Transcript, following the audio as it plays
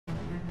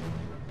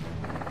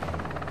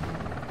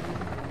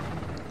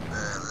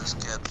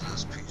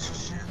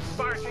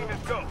Fire team is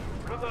go.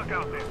 Good luck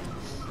out there.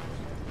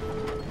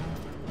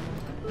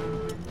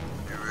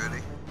 You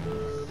ready?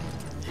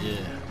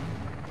 Yeah.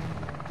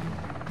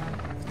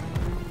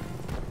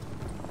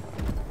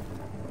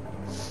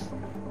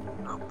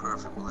 Oh,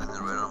 perfect. We'll end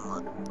it right on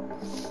one.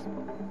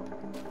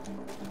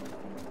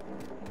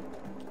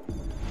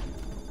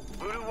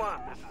 Voodoo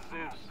 1, this is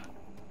Zeus.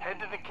 Head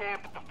to the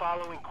camp at the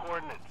following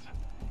coordinates.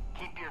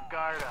 Keep your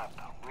guard up.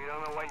 We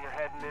don't know what you're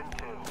heading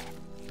into.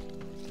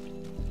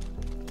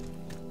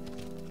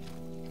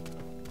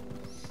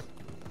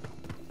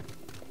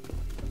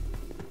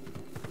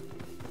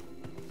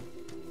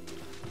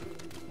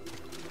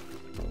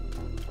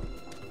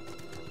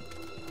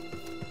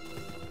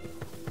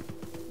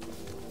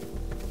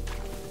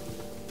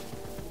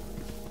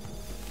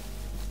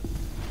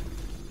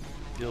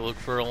 You look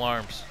for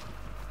alarms.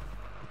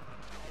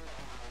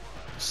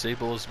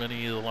 Disable as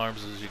many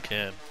alarms as you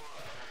can.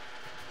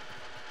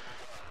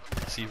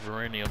 See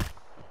Verenium.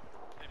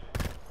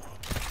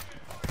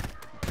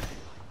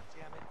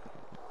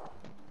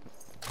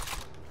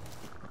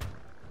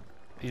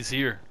 He's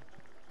here.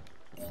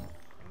 Knew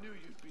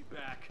you'd be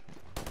back.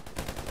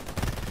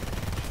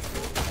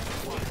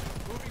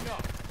 Moving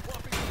up.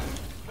 Swapping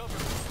cover.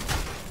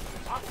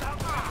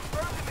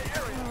 Birds in the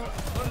area.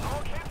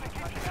 All camps to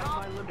keep you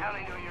calm. Now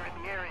they know you're in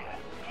the area.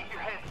 Keep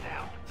your heads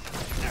down.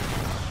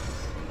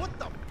 What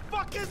the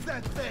fuck is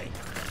that thing?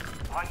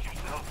 Watch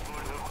yourself,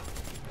 Voodoo.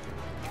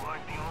 You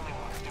aren't the only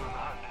ones doing the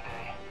hunt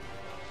today.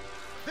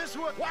 This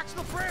way. Watch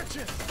the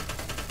branches.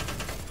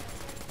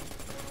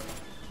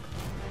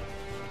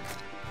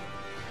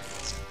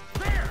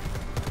 There!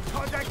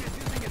 Contact is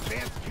using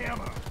advanced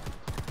camo.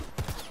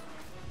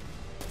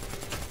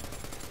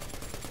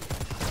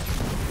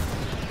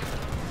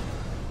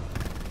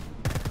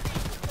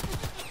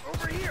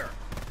 Over here.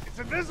 It's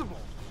invisible.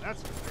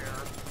 That's fair.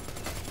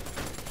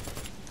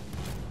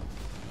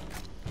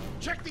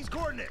 Check these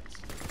coordinates.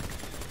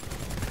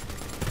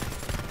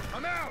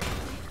 I'm out.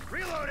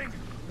 Reloading.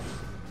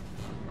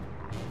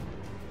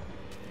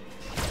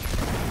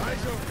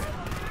 Eyes open.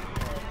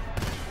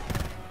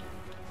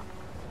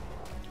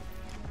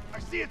 I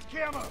see its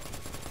camo.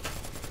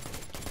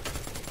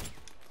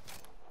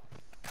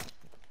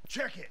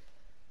 Check it.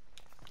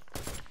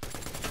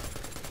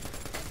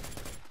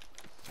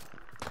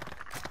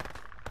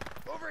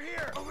 Over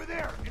here. Over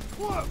there. It's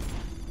close.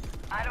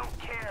 I don't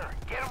care.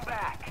 Get them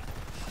back.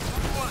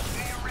 What? Do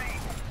you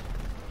read?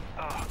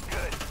 Oh,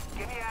 good.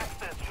 Give me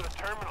access to a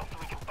terminal so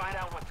we can find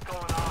out what's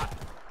going on.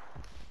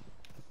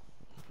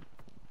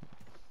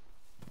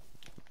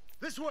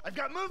 This way. I've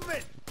got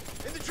movement.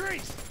 In the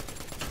trees.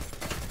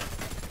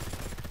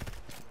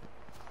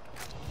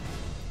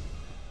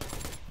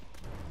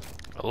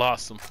 I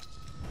lost him.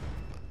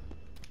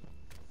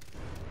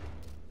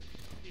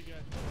 You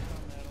guys focus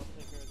on that, I'll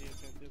take care of the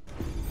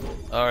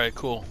objective. Alright,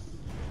 cool.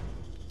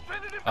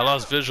 I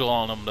lost visual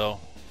on him though.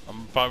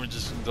 I'm probably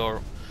just gonna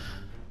go.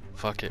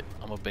 Fuck it.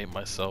 I'm gonna bait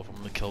myself. I'm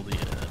gonna kill the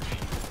enemy.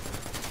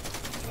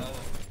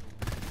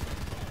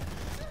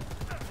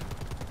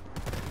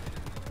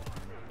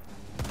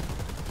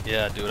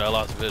 Yeah, dude, I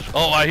lost visual.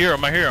 Oh, I hear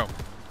him. I hear him.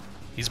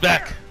 He's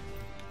back.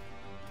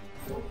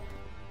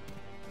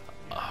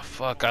 Ah,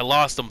 fuck. I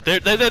lost him. There.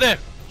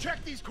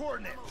 Check these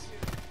coordinates.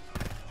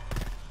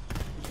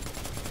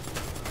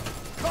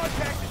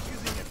 Contact is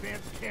using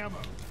advanced camo.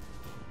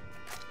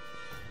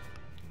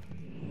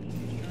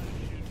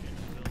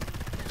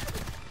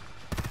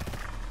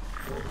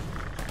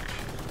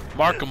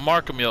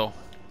 Mark him, yo.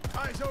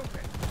 Eyes open.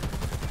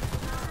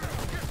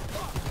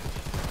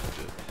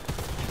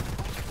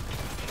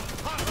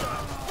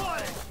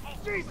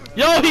 Jesus.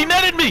 Yo, he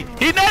netted me!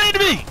 He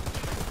netted me!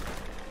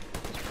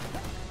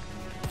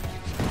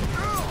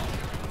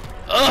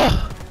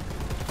 Ugh!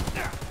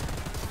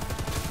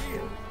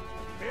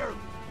 Barely.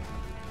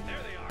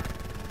 There they are.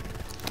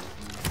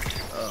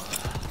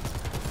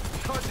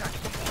 Contact.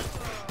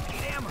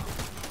 Need ammo.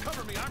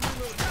 Cover me. I'm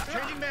reloading.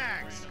 Changing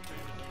mags.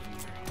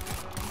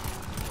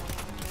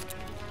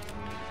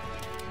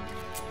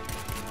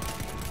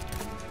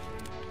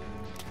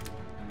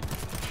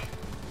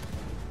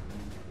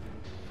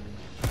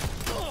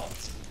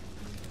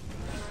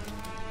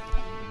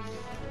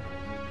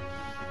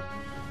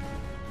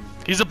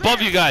 He's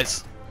above you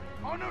guys.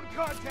 Unknown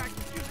contact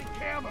is using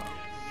camo.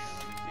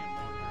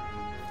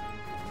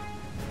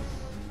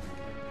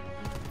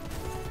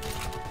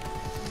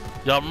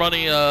 Yo, I'm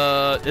running,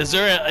 is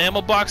there an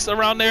ammo box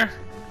around there?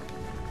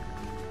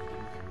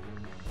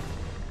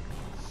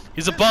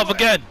 He's above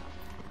again.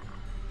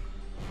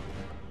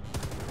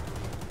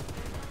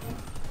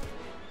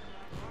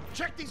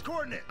 Check these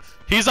coordinates.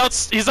 He's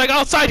like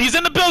outside. He's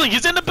in the building.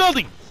 He's in the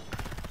building.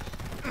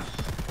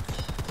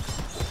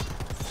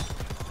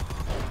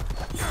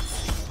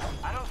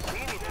 I don't see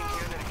anything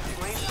here that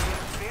explains the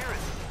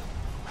interference.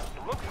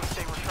 It looks like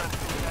they were trying to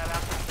figure that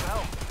out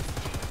themselves.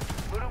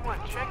 Voodoo 1,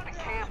 check the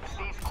camp at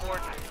these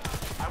coordinates.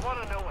 I want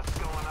to know what's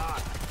going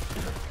on.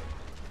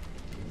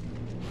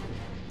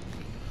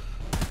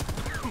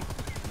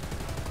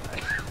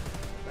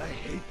 I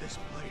hate this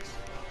place.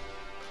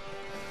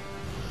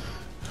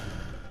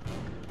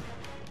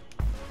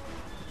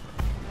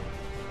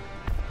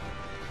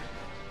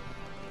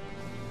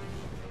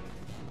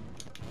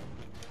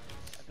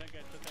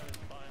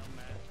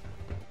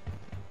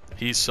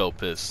 He's so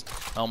pissed.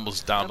 I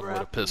almost downed him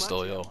with a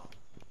pistol, yo.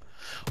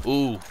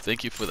 Ooh,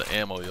 thank you for the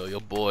ammo, yo.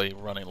 Your boy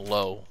running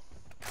low.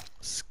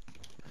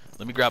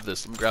 Let me grab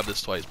this. Let me grab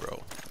this twice,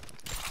 bro.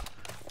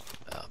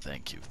 Oh,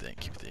 thank you,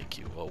 thank you, thank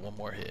you. Oh, one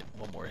more hit.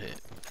 One more hit.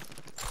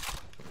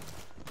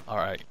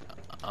 Alright,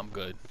 I'm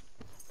good.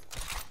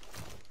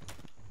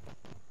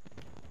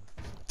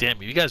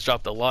 Damn, you guys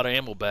dropped a lot of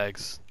ammo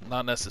bags.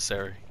 Not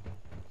necessary.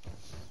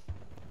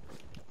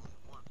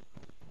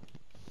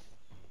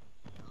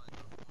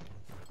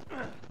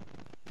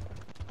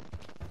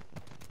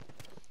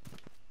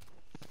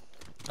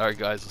 Alright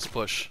guys, let's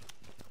push.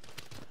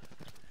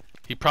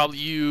 He probably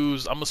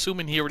used, I'm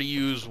assuming he already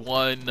used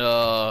one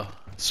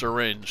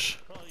syringe.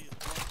 Probably used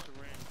one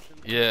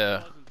syringe. Yeah.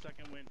 Wasn't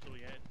second wind till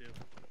he had to.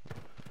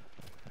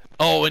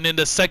 Oh, and then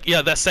that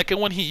second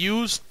one he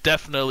used,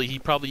 definitely, he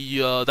probably,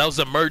 that was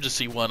the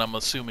emergency one, I'm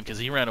assuming, because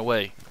he ran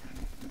away.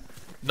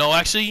 No,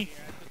 actually.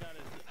 Yeah,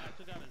 I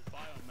took out his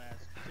biomass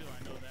too,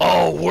 I know that.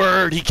 Oh,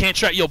 word, he can't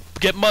try, yo,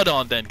 get mud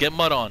on then, get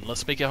mud on.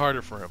 Let's make it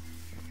harder for him.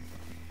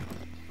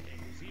 Yeah,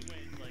 'cause he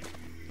went like,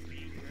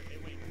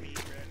 it went beet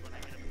red when I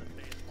hit him in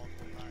the face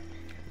multiple times.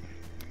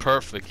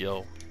 Perfect,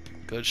 yo.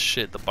 Good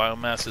shit, the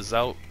biomass is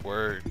out,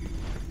 word.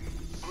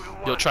 Voodoo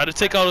Yo, 1, try to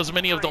take out as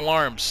many of the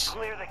alarms.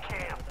 clear the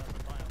camp. Without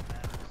the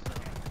biomass,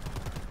 so it's not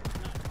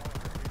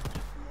hard, it's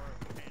just more of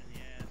a pain in the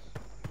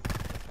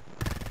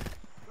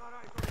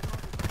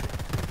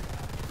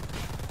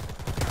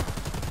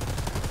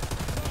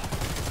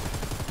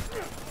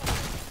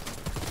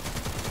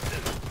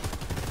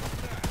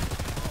ass.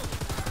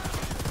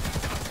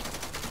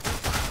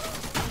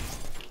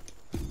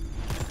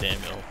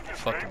 Damn, yo,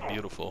 fucking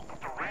beautiful.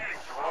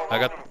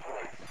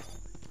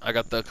 I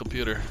got the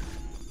computer.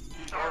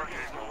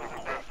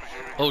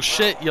 Oh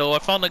shit, yo, I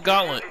found the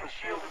gauntlet.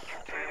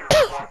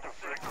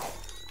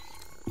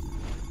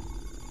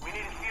 We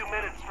need a few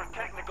minutes for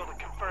technical to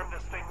confirm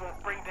this thing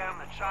won't bring down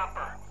the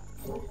chopper.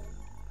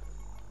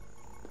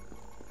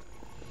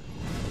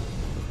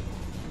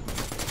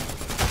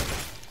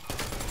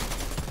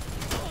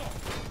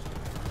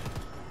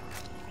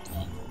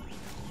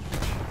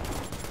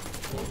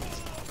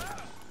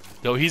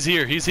 Yo, he's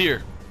here, he's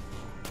here.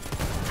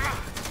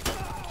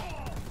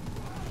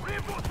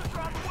 Reinforcements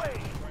are on the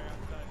way.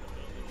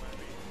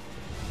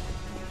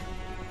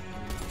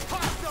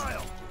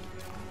 Hostile!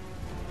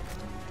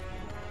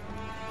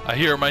 I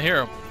hear him, I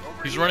hear him.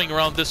 He's running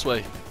around this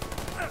way.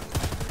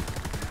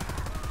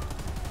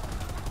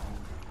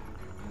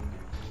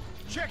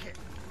 Check it!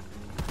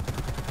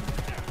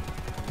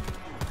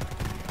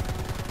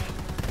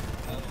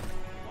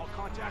 All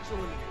contacts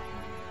eliminated.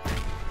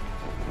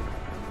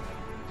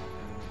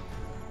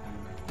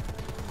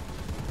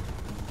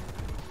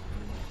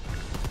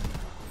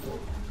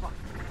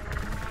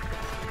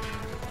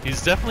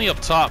 He's definitely up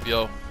top,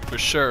 yo, for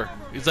sure.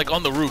 He's like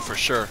on the roof for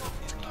sure.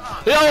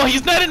 Yo,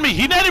 he's netting me,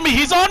 he netted me,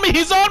 he's on me,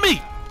 he's on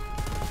me!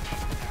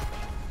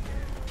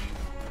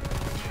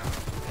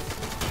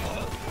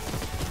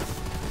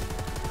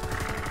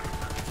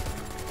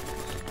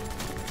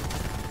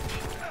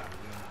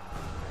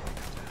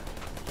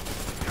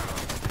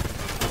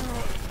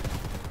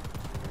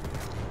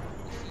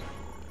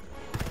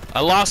 I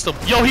lost him.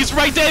 Yo, he's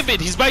right,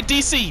 David. He's by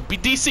DC. Be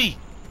DC.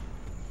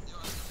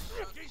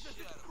 Jesus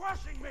is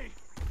crushing me!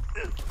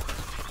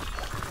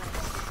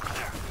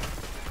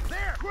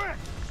 There! Quick!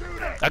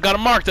 Shoot it! I got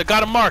him marked. I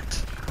got him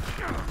marked.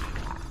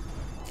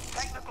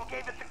 Technical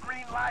gave it the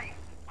green light.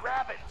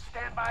 Grab it.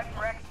 Stand by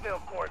for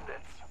exfil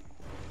coordinates.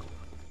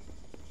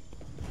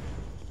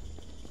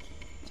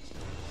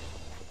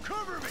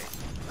 Cover me!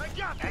 I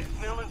got this!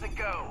 Exfil is a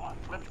go.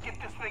 Let's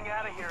get this thing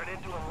out of here and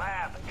into a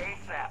lab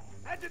ASAP.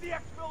 Head to the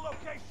exfil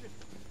location!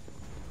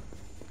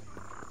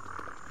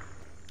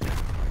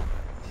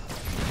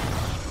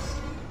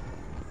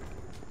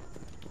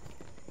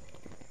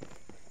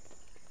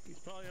 He's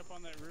probably up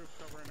on that roof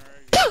covering our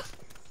exit.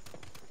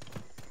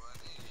 Why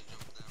didn't you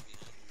jump down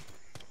behind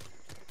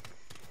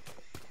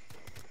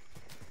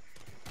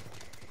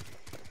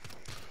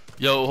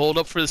you? Yo, hold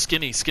up for the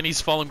Skinny.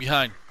 Skinny's falling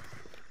behind.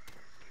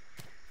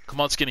 Come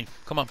on, Skinny.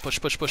 Come on, push,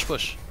 push, push,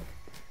 push.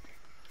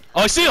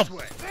 Oh, I see him. This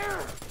way. There!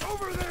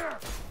 Over there!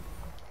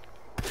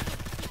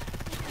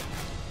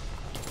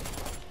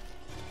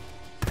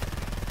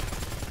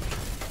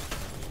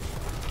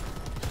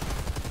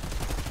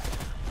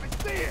 I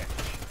see it!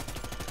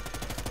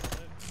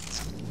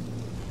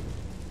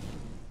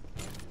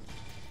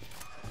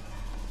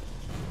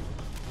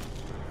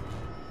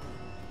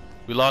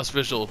 We lost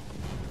visual.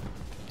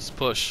 Let's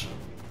push.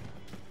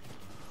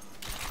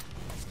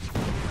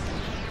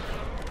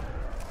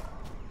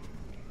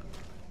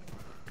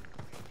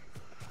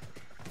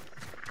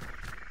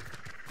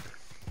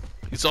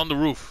 He's on the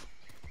roof.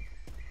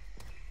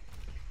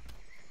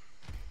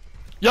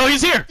 Yo,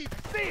 he's here! See it!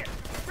 Barely!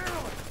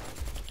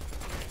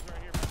 He's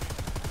right here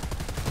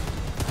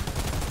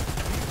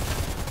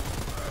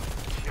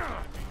by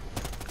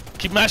me.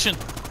 Keep mashing.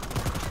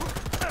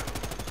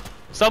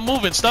 Stop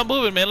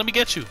moving, man. Let me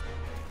get you.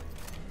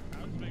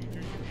 I was making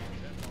sure you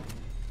didn't, that's all.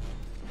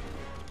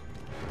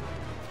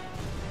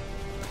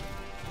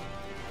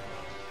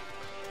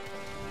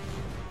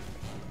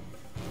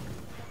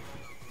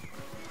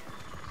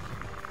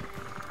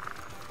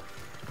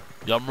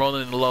 Yo, I'm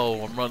running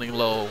low. I'm running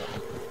low. Here,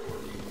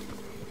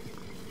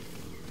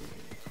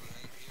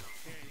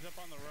 he's up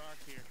on the rock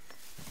here.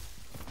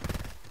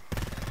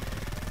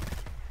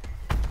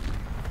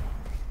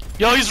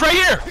 Yo, he's right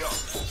here.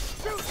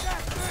 Shoot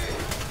that thing!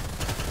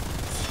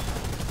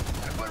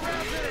 I put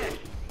rounds in it!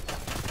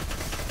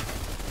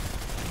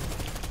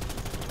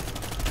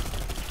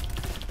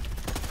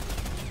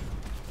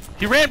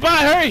 He ran by.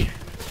 Hurry.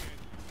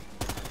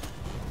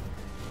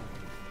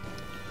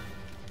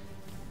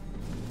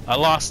 I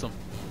lost him.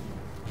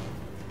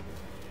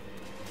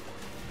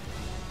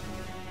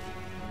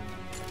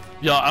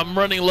 Yo, I'm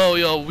running low,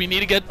 yo. We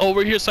need to get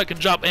over here so I can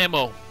drop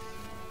ammo.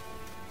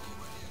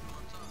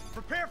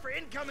 Prepare for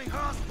incoming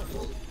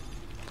hostile!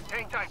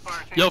 Hang tight,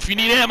 Barnes. Yo, if you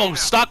need ammo,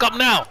 stock up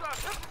now.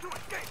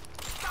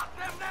 Stop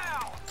them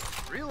now!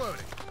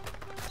 Reloading.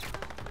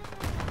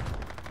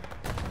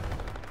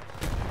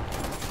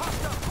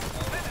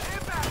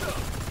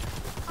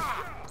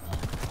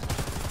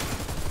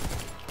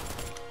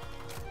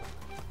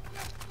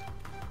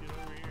 Get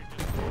over here and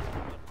just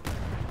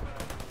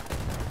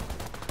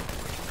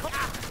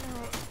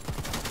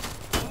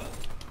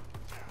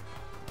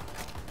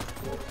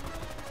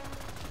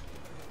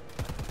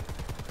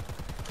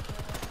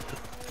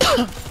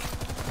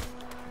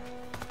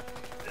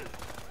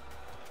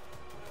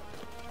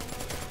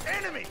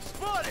Enemy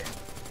spotted!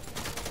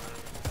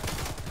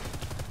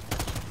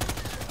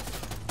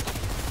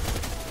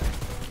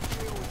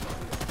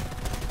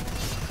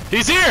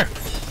 He's here.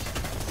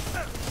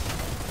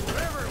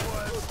 Whatever it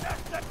was, I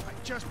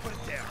just put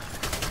it down.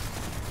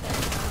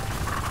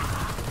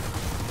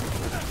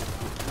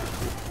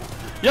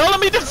 Yo, let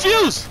me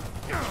defuse.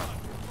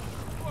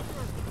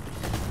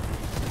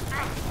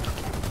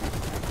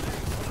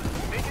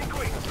 Make it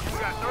quick. We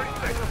got 30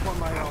 seconds. On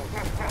my own.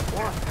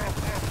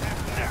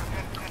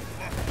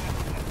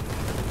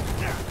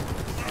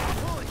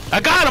 I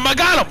got him. I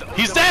got him.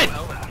 He's dead.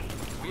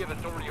 We have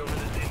authority over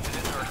this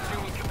incident and are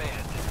assuming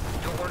command.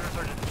 Your orders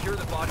are to secure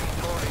the body and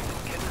tolerate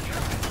this kindred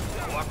treatment.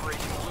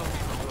 Cooperation will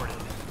be rewarded.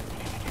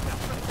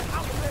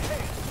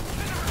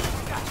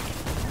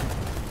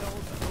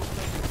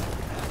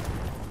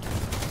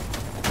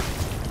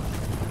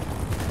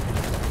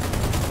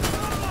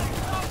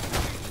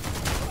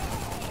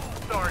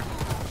 Sorry.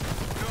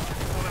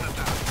 Pulling us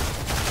out.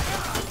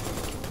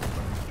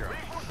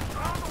 Reinforcements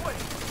are on the way.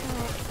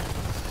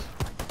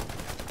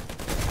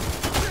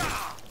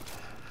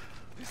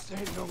 This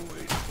ain't no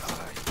way to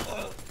die.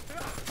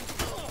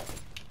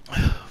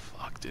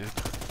 Fuck, dude.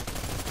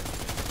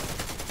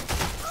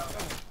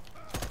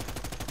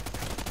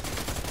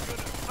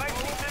 Fight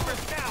team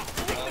members down.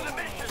 Stick to the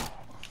mission.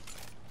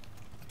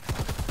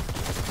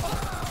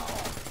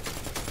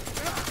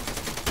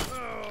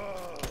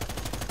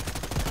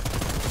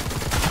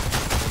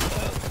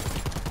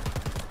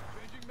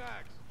 Changing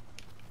mags.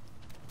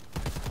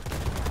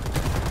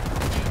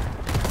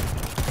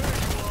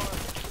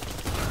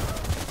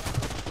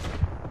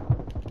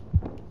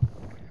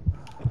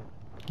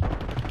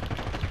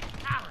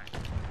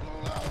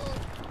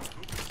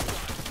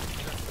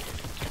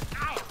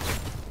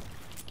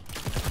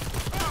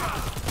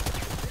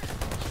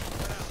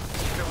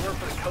 If it weren't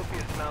for the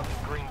copious amounts of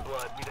green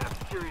blood, we'd have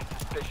serious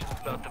suspicions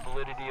about the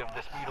validity of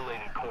this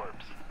mutilated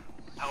corpse.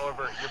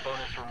 However, your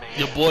bonus remains.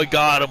 Your boy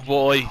got him,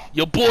 boy.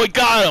 Your boy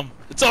got him.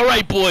 It's all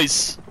right,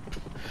 boys.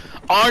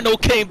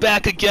 Arnold came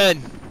back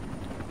again.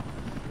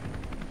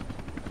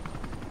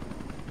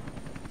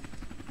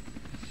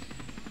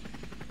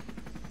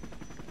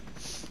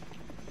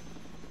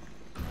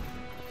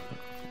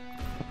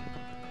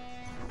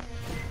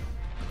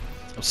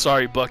 I'm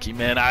sorry, Bucky,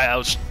 man. I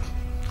was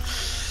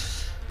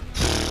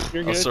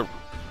You're I was good.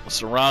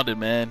 surrounded,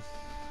 man.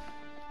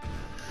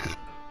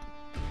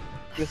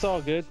 It's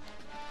all good.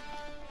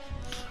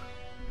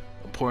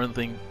 Important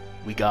thing,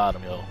 we got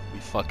him, yo. We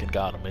fucking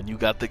got him, and you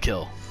got the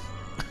kill.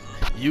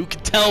 You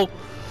can tell.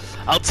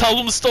 I'll tell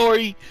them the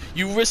story.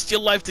 You risked your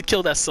life to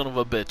kill that son of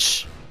a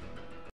bitch.